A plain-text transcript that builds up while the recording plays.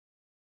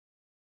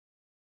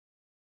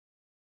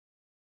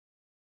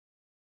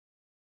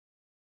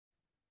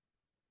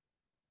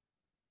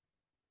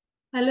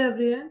Hello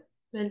everyone,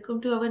 welcome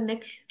to our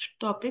next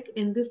topic.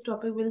 In this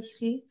topic, we'll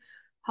see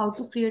how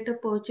to create a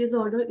purchase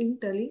order in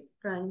Tally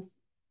Primes.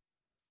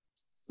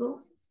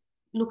 So,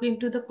 look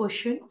into the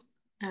question,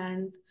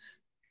 and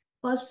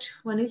first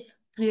one is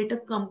create a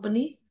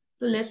company.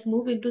 So let's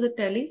move into the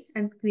Tally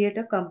and create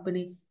a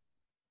company.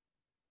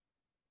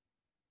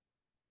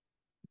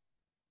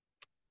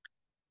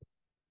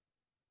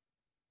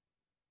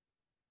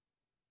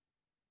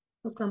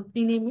 So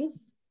company name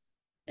is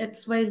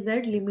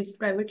XYZ Limit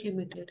Private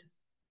Limited.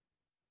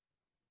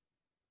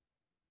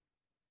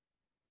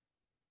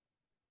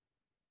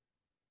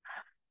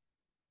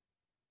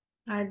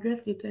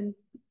 Address, you can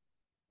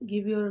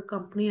give your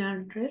company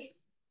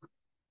address.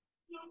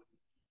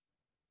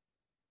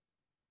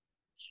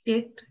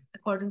 State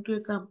according to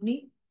your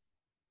company.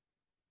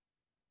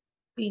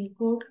 PIN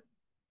code.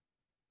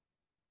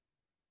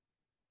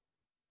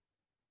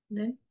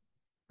 Then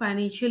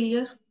financial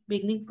year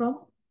beginning from,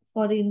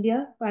 for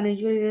India,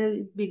 financial year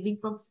is beginning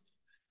from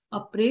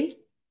April.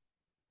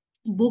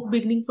 Book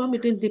beginning from,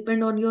 it is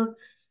depend on your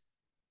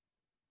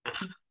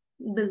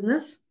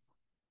business.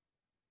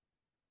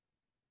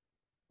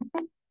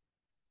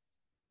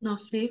 Now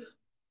save.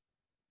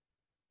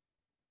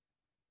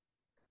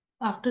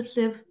 After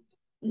save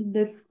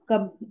this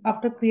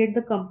after create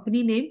the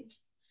company name,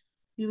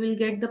 you will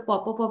get the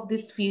pop-up of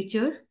this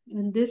feature.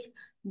 And this,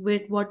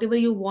 with whatever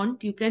you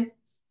want, you can,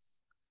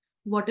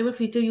 whatever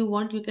feature you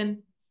want, you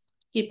can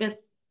keep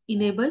as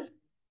enable,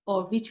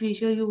 or which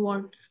feature you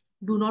want,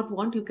 do not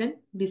want, you can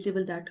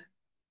disable that.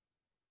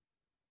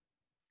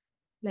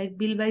 Like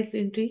bill wise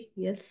entry,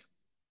 yes.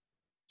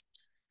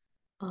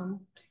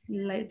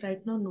 Like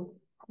right now, no.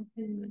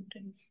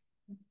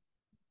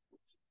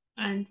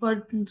 And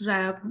for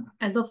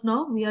as of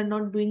now, we are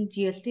not doing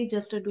GST,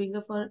 just doing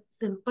a for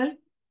simple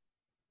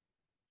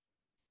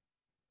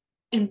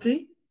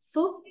entry.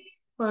 So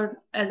for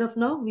as of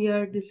now, we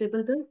are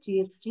disable the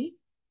GST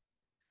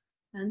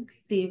and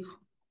save.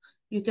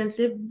 You can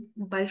save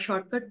by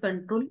shortcut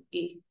Control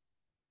A.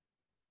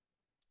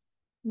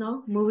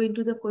 Now moving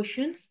to the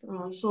questions.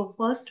 So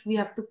first we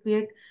have to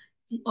create.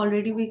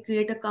 Already we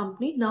create a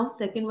company. Now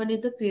second one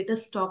is a create a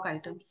stock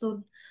item.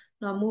 So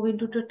now move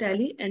into the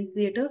Tally and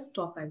create a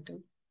stock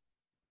item.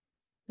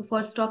 The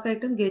first stock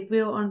item,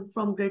 gateway on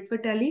from Gateway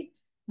Tally,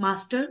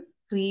 master,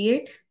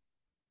 create,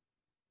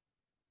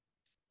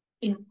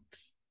 in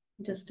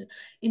just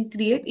in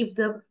create. If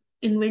the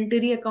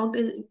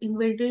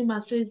inventory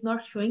master is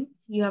not showing,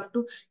 you have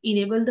to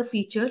enable the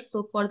feature.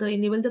 So for the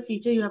enable the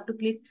feature, you have to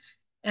click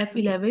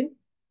F11.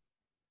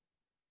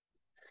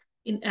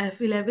 In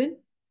F11,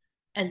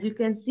 as you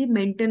can see,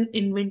 maintain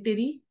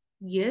inventory,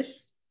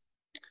 yes.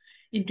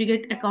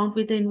 Integrate account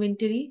with the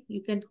inventory,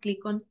 you can click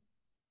on,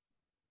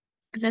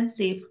 then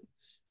save.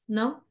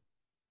 Now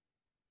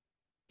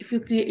if you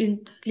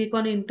click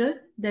on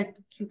enter, that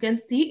you can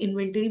see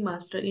inventory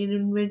master. In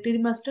inventory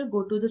master,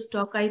 go to the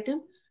stock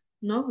item.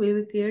 Now we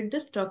will create the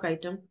stock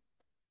item.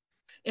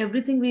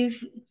 Everything we've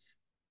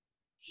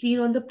seen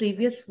on the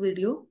previous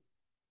video.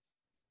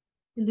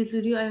 In this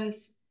video,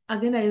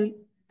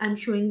 I'm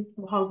showing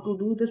how to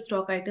do the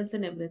stock items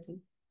and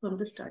everything from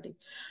the starting.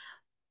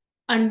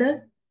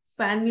 Under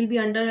fan will be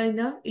under in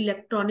a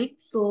electronic,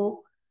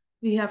 so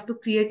we have to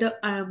create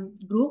a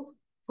group.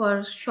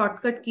 For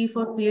shortcut key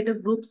for create a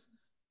group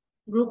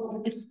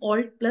is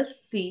Alt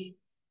plus C.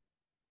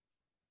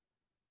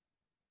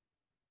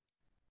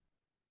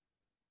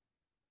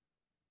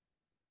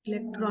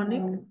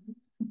 Electronic,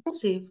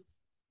 save.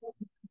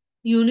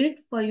 Unit,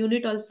 for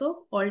unit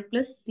also Alt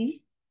plus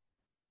C.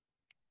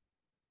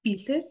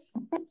 Pieces,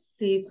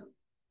 save.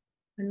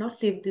 And not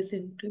save this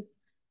into.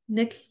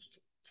 Next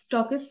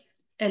stock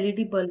is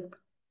LED bulb.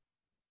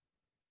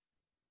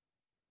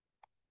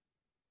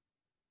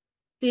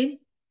 Same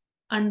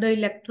under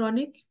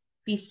electronic,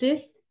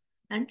 pieces,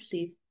 and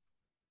save.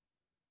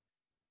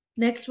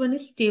 Next one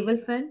is table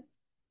fan.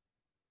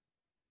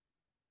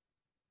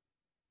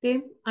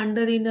 Same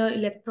under in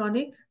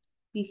electronic,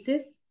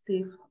 pieces,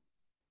 save.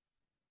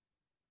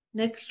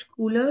 Next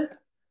cooler.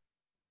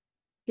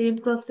 Same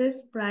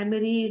process,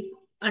 primary is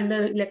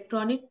under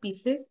electronic,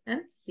 pieces,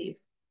 and save.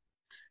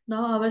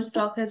 Now our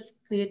stock has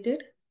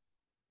created.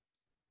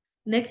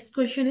 Next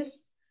question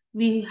is,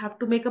 we have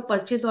to make a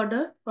purchase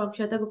order from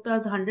Shweta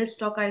Gupta's 100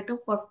 stock item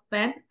for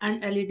fan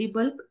and LED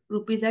bulb,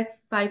 rupees at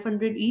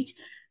 500 each,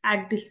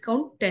 at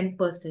discount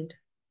 10%.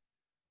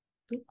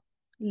 So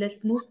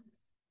let's move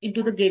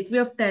into the gateway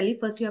of Tally.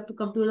 First, you have to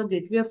come to the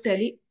gateway of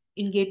Tally.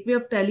 In gateway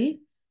of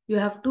Tally, you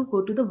have to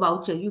go to the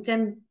voucher. You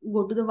can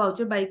go to the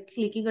voucher by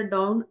clicking a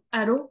down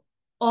arrow,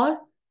 or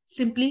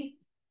simply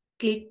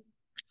click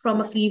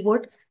from a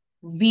keyboard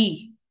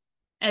V.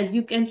 As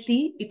you can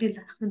see, it is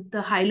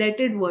the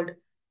highlighted word.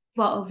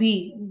 For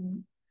V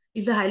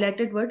is a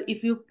highlighted word.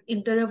 If you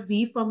enter a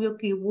V from your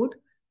keyboard,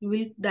 you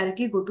will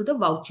directly go to the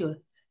voucher.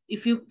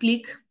 If you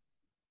click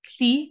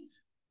C,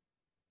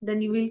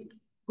 then you will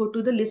go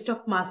to the list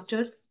of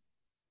masters.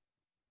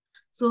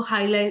 So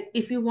highlight,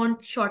 if you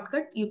want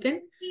shortcut, you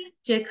can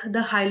check the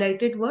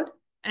highlighted word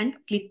and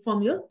click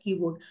from your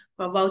keyboard.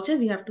 For voucher,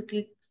 we have to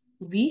click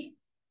V.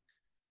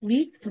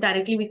 we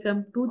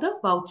come to the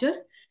voucher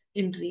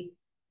entry.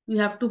 You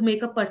have to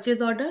make a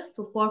purchase order.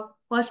 So for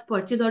first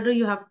purchase order,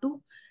 you have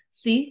to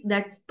see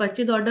that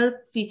purchase order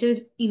feature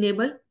is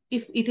enabled.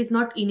 If it is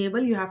not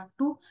enabled, you have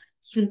to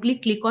simply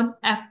click on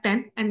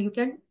F10 and you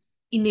can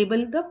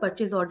enable the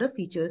purchase order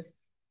features.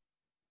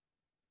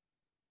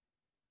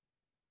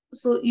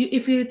 So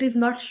if it is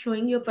not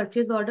showing your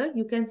purchase order,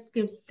 you can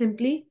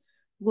simply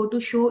go to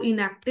show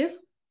inactive,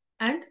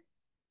 and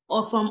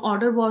or from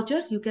order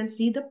voucher, you can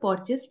see the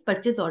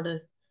purchase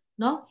order.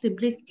 Now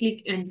simply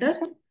click enter,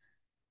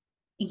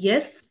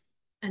 yes,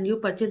 and your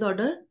purchase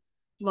order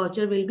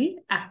voucher will be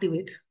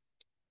activated.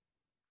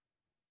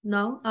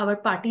 Now our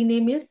party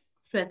name is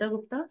Shweta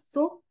Gupta.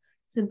 So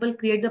simple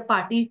create the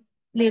party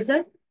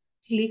blazer.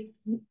 Click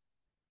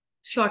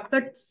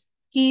shortcut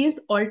key is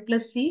Alt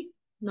plus C.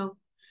 Now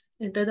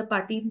enter the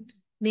party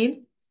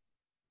name.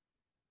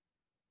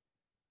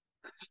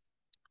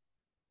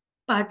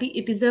 Party,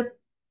 it is a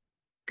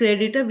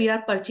creditor. We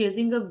are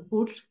purchasing a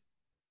goods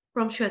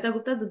from Shweta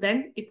Gupta,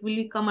 then it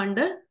will come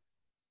under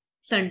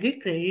sundry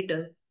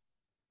creditor.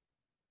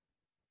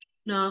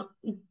 Now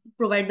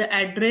provide the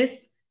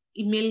address,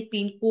 email,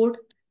 pin code,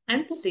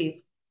 and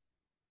save.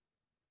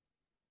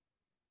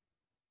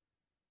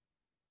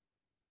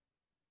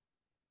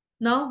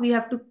 Now we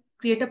have to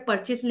create a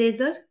purchase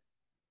ledger.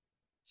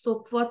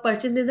 So for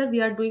purchase ledger, we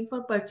are doing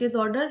for purchase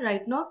order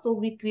right now. So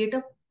we create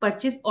a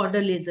purchase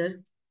order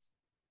ledger.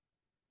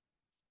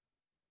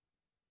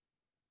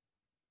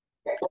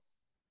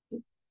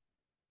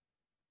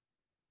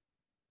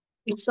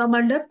 It come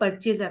under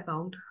purchase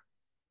account.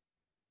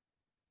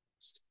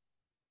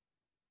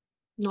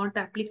 Not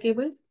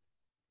applicable.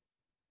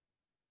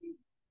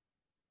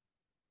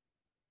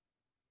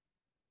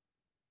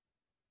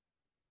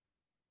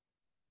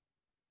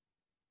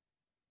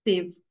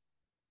 Save.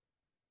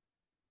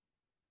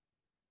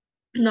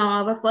 Now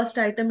our first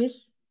item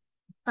is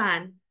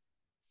fan.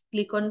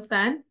 Click on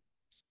fan.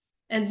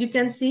 As you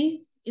can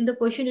see in the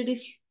question, it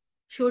is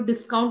show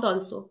discount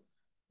also.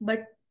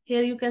 But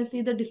here you can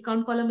see the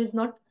discount column is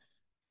not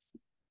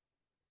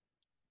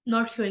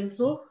showing.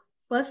 So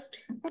first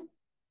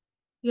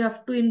you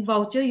have to, in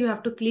voucher, you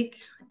have to click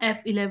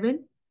F11.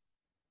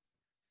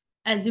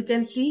 As you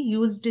can see,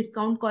 use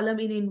discount column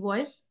in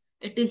invoice.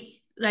 It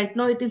is right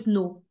now, it is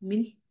no,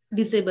 means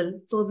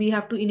disable. So we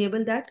have to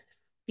enable that.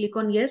 Click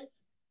on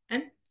yes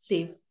and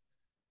save.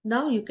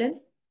 Now you can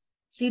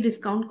see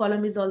discount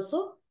column is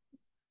also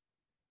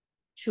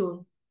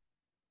shown.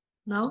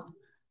 Now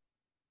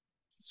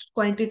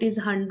quantity is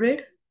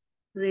 100,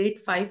 rate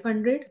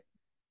 500,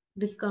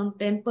 discount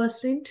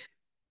 10%.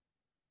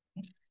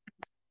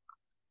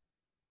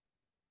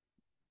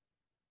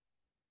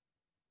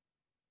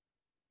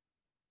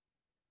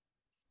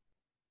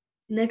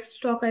 Next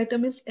stock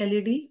item is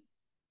LED.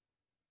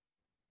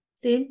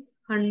 Same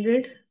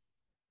 100,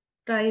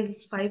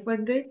 price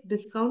 500,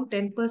 discount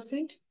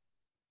 10%.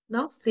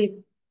 Now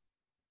save.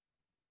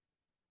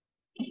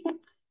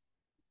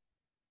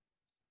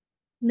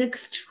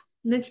 Next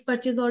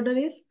purchase order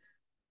is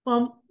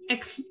from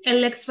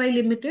LXY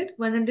Limited,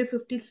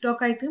 150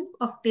 stock item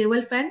of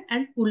table fan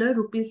and cooler,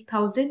 rupees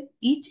 1000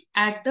 each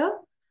at a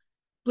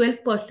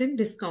 12%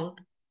 discount.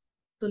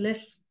 So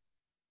let's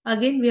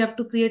again we have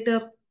to create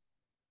a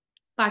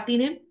party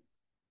name.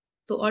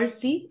 So Alt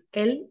C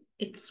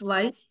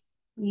LXY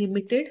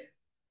Limited.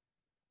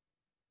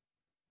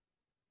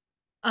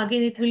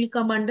 Again it will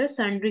come under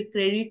sundry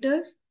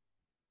creditor.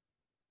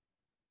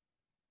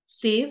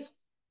 Save.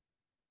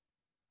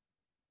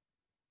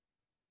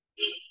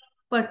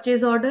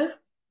 Purchase order.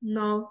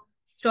 Now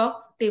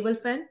stock table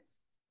fan.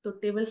 So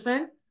table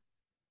fan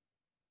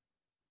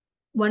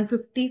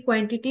 150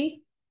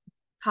 quantity,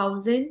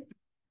 1000,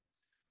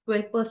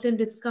 12%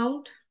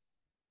 discount.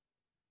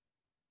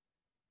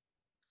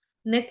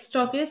 Next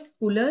stock is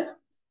cooler.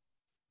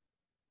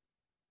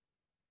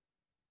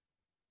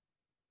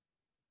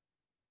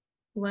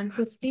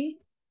 150,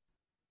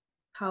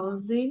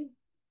 1000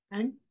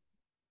 and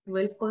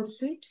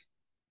 12%,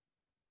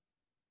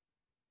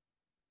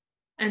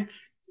 and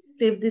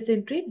save this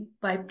entry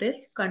by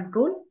press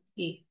Ctrl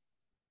A.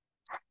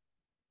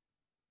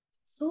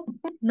 So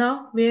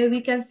now where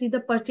we can see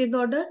the purchase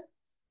order,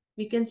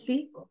 we can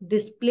see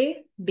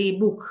display day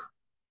book.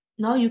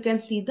 Now you can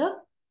see the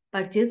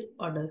purchase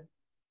order.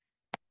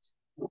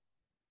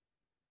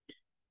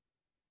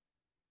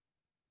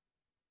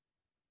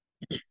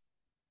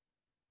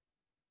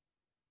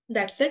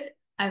 That's it.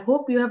 I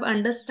hope you have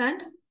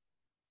understand.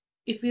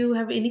 If you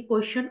have any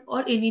question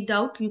or any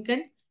doubt, you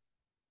can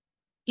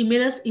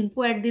email us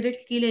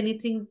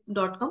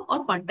info@skillanything.com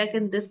or contact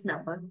in this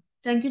number.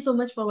 Thank you so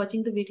much for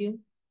watching the video.